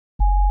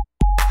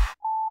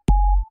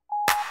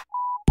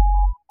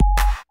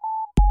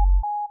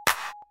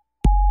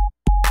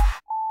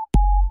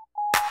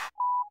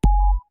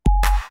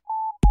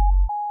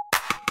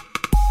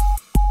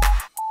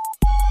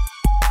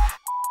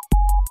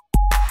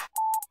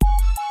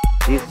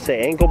Jesus,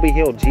 say ankle be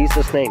healed,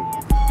 Jesus' name.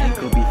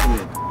 Ankle be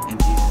healed in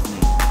Jesus'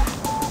 name.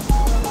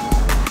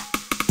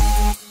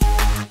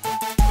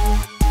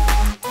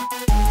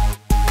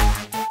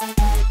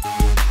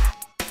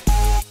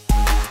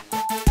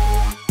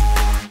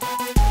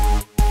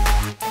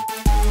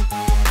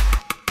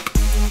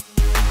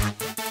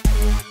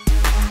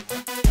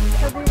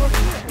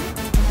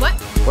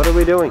 What are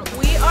we doing?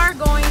 We are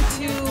going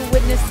to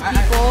witness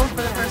people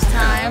for the first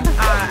time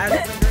as a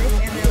group,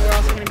 and then we're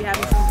also going to be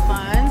having some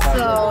fun.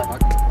 So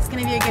it's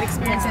going to be a good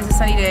experience. It's a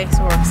sunny day,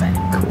 so we're excited.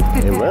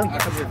 Cool. Amen.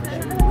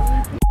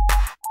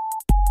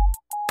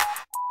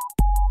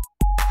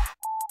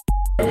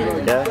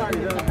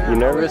 Yeah? You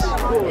nervous?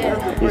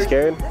 Yeah. You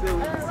scared?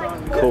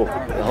 Cool.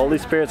 The Holy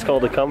Spirit's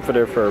called a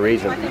comforter for a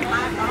reason.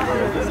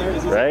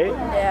 Right?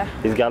 Yeah.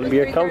 He's got to be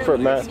your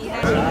comfort, man.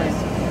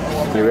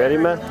 You ready,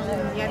 man?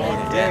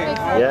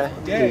 Yeah?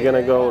 You're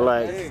gonna go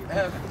like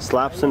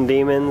slap some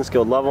demons,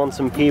 go love on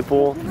some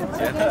people,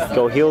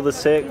 go heal the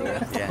sick.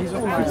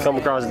 You come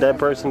across a dead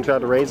person, try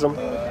to raise them.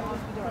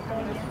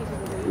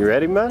 You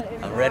ready, man?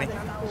 I'm ready.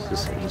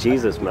 Just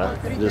Jesus, man.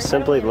 Just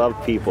simply love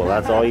people.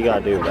 That's all you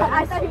gotta do, man.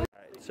 Alright,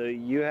 so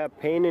you have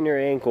pain in your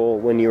ankle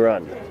when you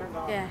run.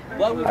 Yeah.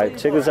 Alright,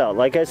 check this out.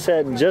 Like I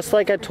said, just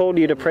like I told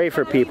you to pray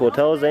for people,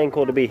 tell his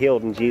ankle to be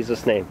healed in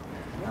Jesus' name.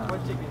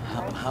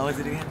 How is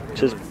it again?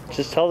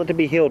 Just tell it to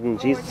be healed in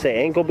Jesus.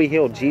 Say ankle be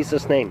healed,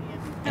 Jesus' name.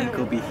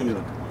 Ankle be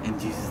healed in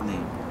Jesus'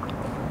 name.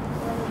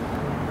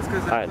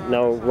 Alright,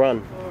 now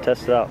run.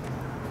 Test it out.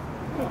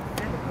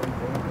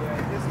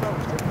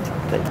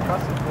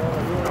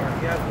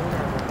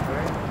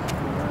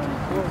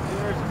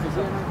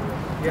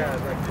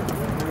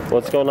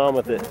 What's going on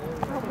with it?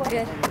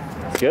 Good.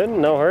 Good?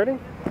 No hurting?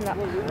 No.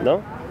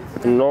 No?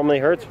 It normally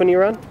hurts when you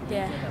run?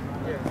 Yeah.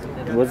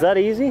 Was that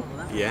easy?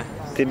 Yeah.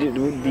 You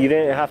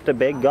didn't have to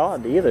beg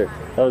God either.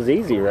 That was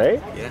easy,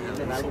 right? Yeah.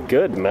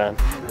 Good, man.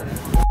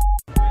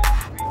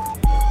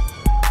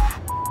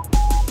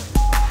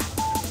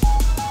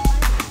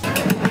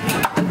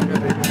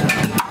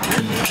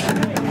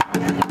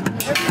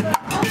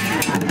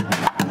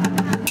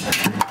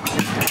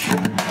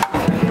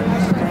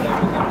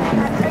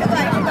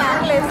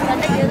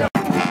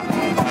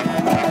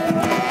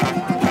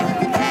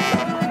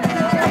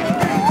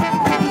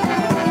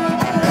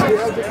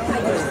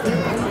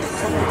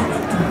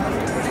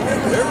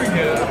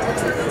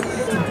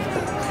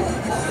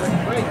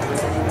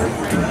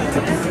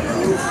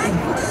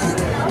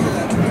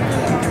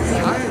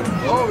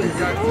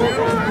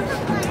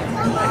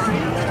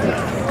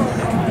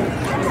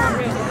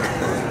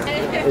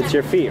 It's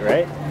your feet,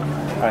 right?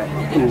 All right.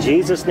 In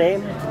Jesus'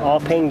 name, all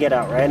pain get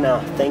out right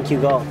now. Thank you,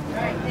 God.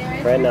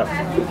 Right now.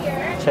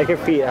 Check your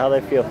feet, how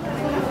they feel. I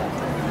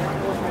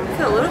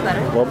feel a little better.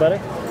 A little better?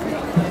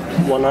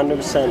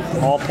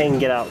 100%. All pain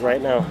get out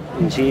right now.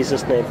 In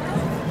Jesus' name.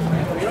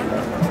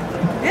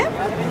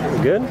 Yeah.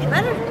 Good?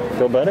 Better.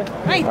 Feel better?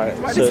 Right. All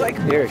right. So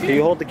here, can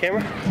you hold the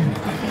camera? All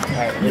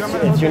right.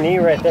 It's your knee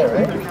right there,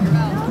 right?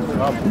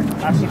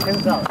 Actually, check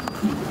this out.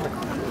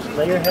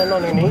 Lay your hand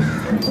on your knee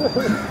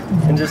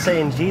and just say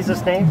in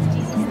Jesus' name,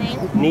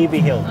 knee be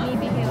healed. Knee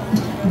be healed.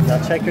 Now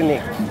check your knee.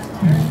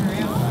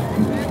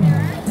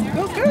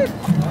 Feels good.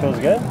 Feels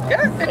good?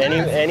 Good.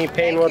 Any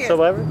pain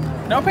whatsoever?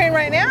 No pain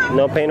right now?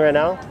 No pain right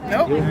now?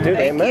 Nope. Dude,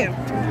 Thank amen. you.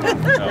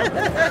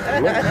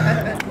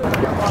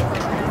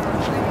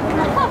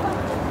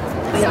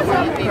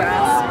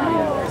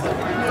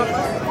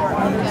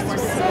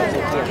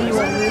 You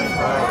will move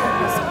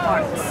those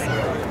parts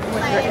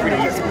with your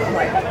images, with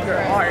like your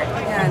art,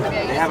 and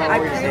I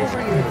pray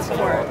over you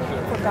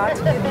for God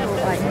to give you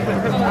like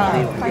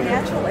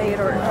financial aid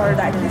or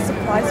that He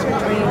supplies your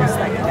dreams,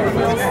 like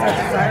fulfills the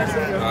desires of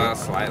your heart.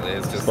 Slightly.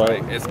 It's just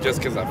like it's just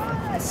because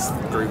I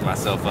screwed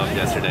myself up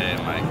yesterday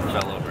and like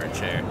fell over a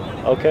chair.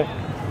 Okay.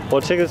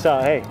 Well, check this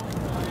out. Hey,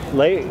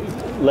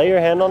 lay your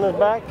hand on his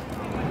back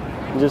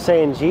and just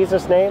say in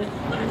Jesus' name.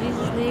 In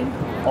Jesus' name.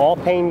 All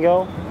pain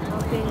go.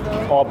 All pain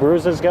go. All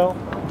bruises go. All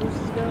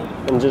bruises go.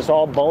 And just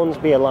all bones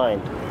be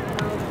aligned.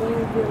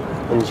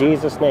 In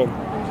Jesus' name.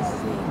 In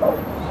Jesus' name.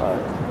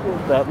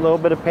 That little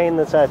bit of pain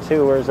that's at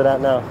too, where's it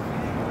at now?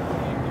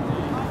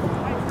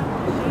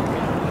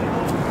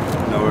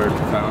 Nowhere to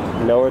be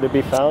found. Nowhere to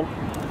be found?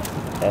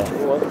 Yeah.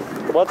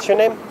 What's your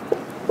name?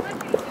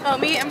 Oh,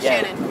 me? I'm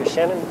Shannon. You're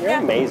Shannon? You're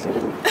amazing.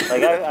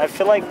 Like I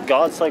feel like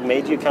God's like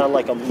made you kind of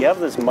like you have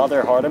this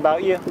mother heart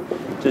about you.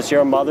 Just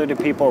you're a mother to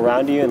people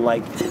around you, and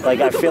like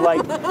I feel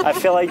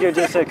like you're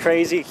just a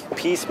crazy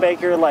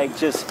peacemaker. Like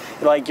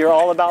you're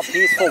all about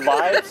peaceful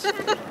vibes,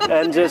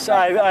 and just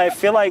I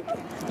feel like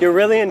you're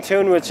really in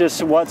tune with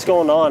just what's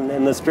going on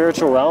in the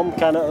spiritual realm,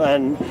 kind of,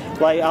 and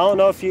like I don't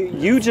know if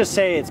you just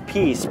say it's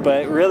peace,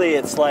 but really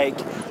it's like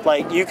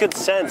you could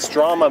sense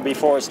drama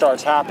before it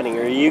starts happening,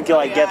 or you could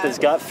like get this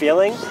gut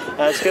feeling,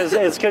 and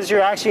it's because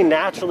you're actually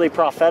naturally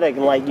prophetic,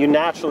 and like you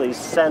naturally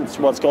sense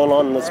what's going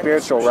on in the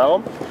spiritual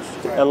realm,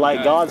 and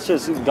like God's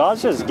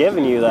just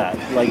giving you that.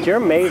 Like you're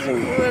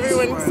amazing.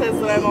 Everyone says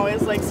that I'm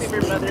always like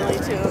super motherly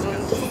to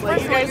them.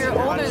 Like, you guys you're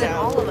older than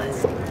all of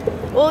us.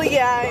 Well,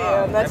 yeah,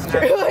 I am. That's true.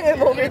 I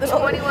am older than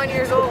 21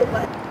 years old.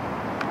 But...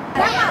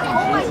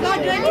 Oh my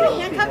God! Do I need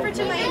a hand cover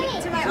to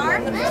my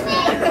arm?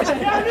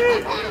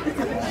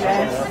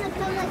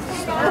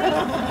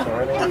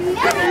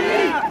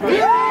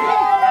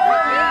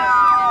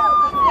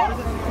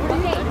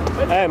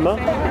 Hey, man.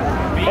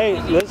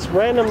 Hey, this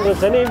random.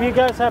 Does any of you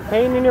guys have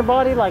pain in your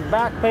body, like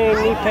back pain,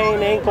 knee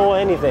pain, ankle,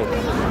 anything?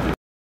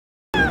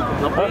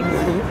 No pain?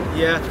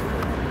 Yeah.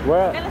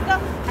 Where?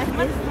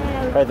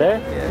 Right there?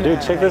 Yeah.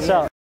 Dude, check this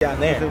out. Down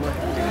there.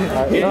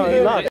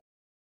 No.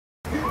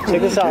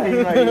 Check this out.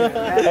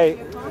 Hey,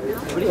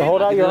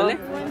 hold out your arm.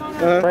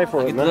 Pray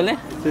for it, man.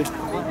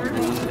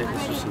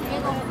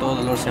 Todo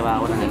dolor se va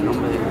ahora en el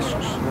nombre de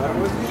Jesús.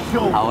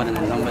 Ahora en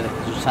el nombre de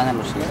Jesús, sana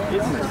los hijos.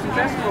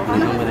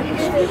 En el nombre de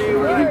Jesús.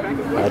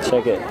 Alright,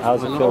 check it.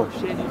 How's it feel?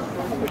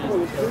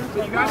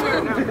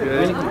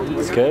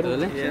 It's good?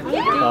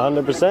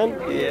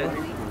 100%? Yeah.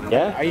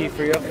 Yeah? Are you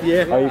for real?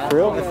 Yeah. Are you for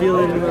real? I feel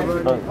it in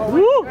my body.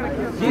 Woo!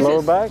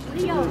 Lower back?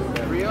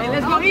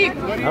 Let's go eat.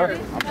 Huh?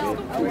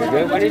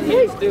 What did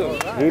he do?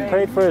 He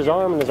prayed for his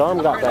arm and his arm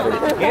got better.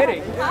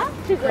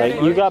 Like,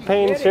 you got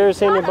pain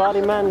seriously in your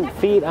body, man?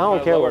 Feet? I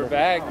don't care what.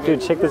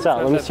 Dude, check this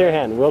out. Let me see your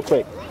hand real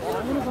quick.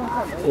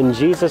 In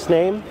Jesus'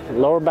 name,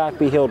 lower back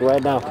be healed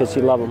right now because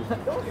you love him.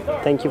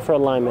 Thank you for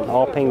alignment.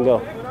 All pain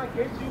go.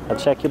 I'll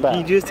check your back.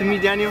 Can you do this to me,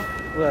 Daniel?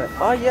 What?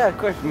 Oh yeah, of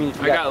course. I mean,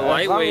 I got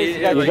lightweight.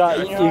 You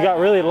got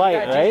really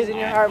light, right?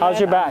 How's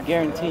your back? I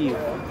guarantee you.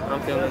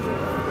 I'm feeling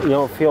it. You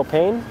don't feel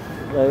pain?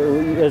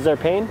 Is there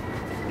pain?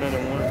 No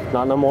more.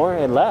 Not no more?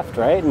 It left,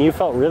 right? And you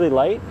felt really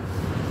light?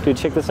 Dude,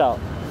 check this out.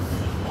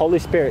 Holy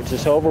Spirit,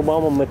 just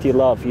overwhelm him with your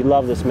love. You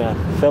love this man.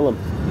 Fill him.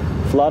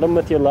 Flood him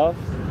with your love.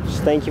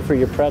 Just thank you for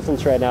your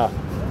presence right now.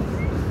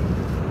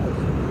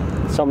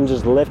 Something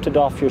just lifted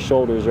off your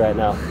shoulders right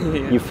now.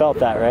 Yeah. You felt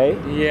that, right?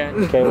 Yeah.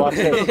 Okay, watch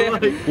this.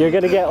 You're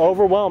going to get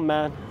overwhelmed,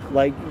 man.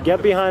 Like,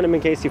 get behind him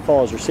in case he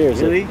falls. Or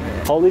seriously. Really?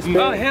 Holy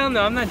Spirit. Oh, hell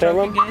no. I'm not Fill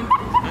drunk him.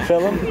 again.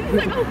 Fill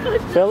him.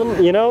 Fill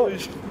him. You know,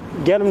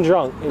 get him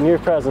drunk in your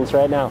presence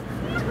right now.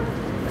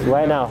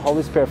 Right now.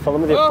 Holy Spirit, fill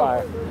him with your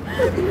fire.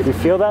 You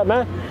feel that,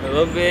 man? A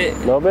little bit. A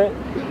little bit?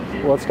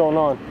 What's going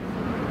on?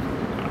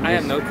 I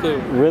have no clue.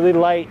 Really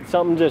light.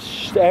 Something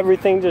just,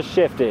 everything just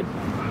shifted.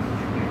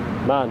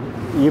 Man,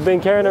 you've been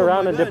carrying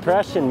around a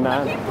depression,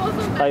 man.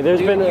 Like,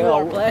 there's been You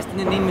are blessed in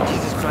the name of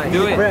Jesus Christ.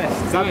 Do it.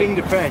 Depressed. Stop being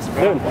depressed,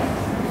 bro. Dude,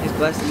 He's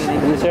blessed in the name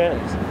of in Jesus. his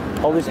hands.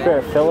 Holy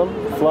Spirit, fill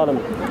him, flood him.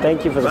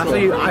 Thank you for That's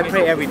this. why I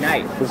pray every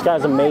night. This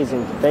guy's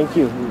amazing. Thank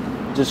you.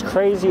 Just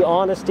crazy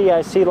honesty.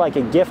 I see like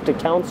a gift to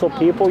counsel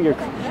people. You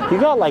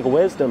got like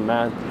wisdom,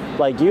 man.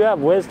 Like, you have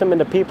wisdom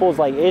into people's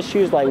like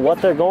issues, like what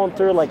they're going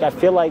through. Like, I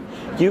feel like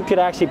you could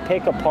actually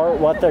pick apart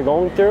what they're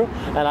going through,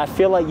 and I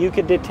feel like you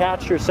could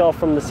detach yourself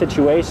from the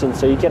situation,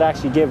 so you could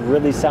actually give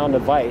really sound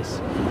advice.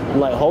 I'm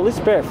like, Holy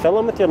Spirit, fill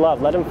him with your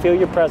love. Let him feel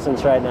your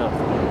presence right now.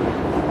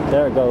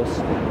 There it goes.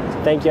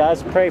 Thank you. I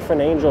just pray for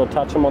an angel to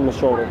touch him on the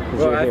shoulder.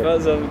 Bro, I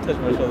felt something touch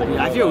my shoulder.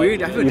 I feel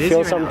weird. I feel You dizzy feel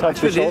right something now.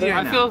 touch your shoulder?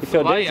 I feel You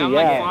feel light. dizzy, I'm yeah.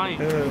 like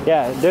flying.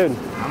 Yeah, dude.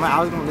 I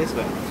was going this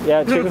way.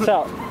 Yeah, check this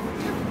out.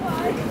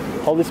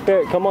 Holy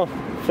Spirit, come on.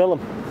 Fill him.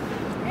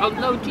 Oh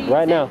no, Jesus.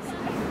 Right now.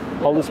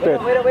 Holy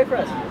Spirit. Wait for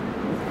us.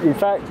 In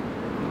fact,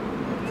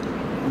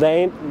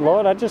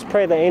 Lord, I just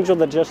pray the angel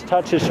that just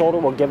touched his shoulder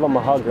will give him a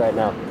hug right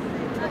now.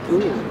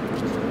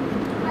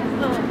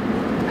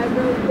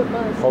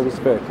 Holy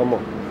Spirit, come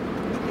on.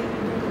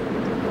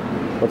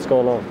 What's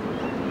going on?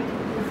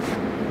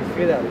 You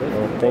feel that lift?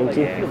 Oh, thank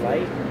you. You feel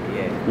light?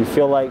 Yeah. You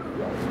feel like,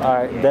 all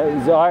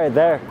right,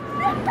 there.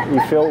 You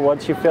feel,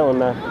 what you feeling,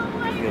 man?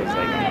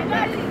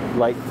 Feels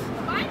like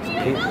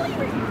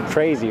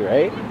Crazy,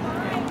 right?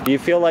 Do you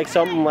feel like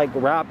something like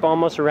wrapped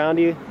almost around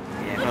you?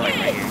 yeah, I feel like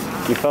right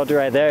here. You felt it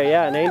right there.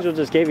 Yeah, an angel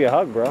just gave you a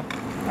hug, bro.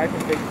 I can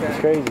fix It's that.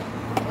 crazy.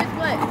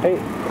 Hey.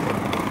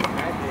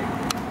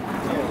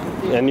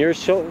 And your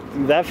shoulder,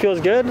 that feels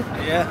good?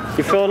 Yeah.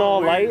 You feeling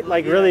all light,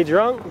 like really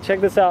drunk? Check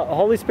this out.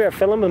 Holy Spirit,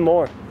 fill him with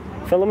more.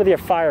 Fill him with your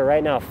fire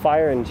right now.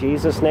 Fire in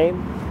Jesus'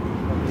 name.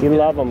 You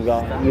love him,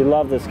 God. You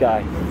love this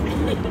guy.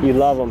 You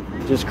love him.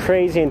 Just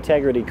crazy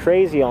integrity,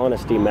 crazy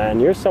honesty, man.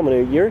 You're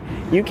someone who,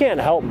 you can't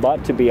help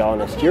but to be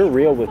honest. You're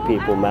real with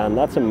people, man.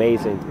 That's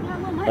amazing.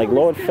 Like,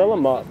 Lord, fill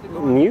him up.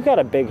 You got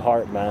a big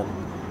heart, man.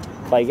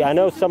 Like, I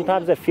know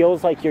sometimes it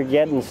feels like you're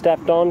getting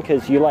stepped on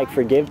because you like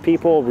forgive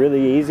people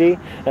really easy,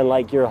 and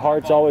like your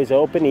heart's always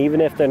open even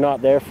if they're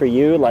not there for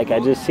you. Like, I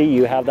just see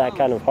you have that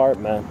kind of heart,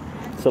 man.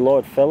 So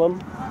Lord, fill him,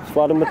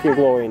 flood him with your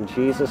glory in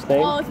Jesus'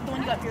 name.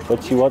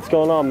 What's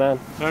going on, man?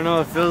 I don't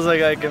know, it feels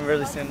like I can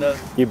barely stand up.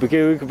 You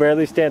can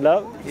barely stand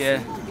up?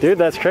 Yeah. Dude,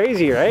 that's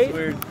crazy, right? It's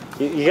weird.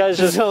 You guys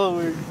just, so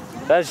weird.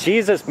 that's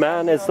Jesus,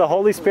 man. It's the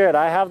Holy Spirit.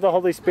 I have the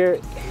Holy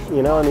Spirit,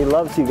 you know, and he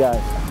loves you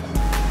guys.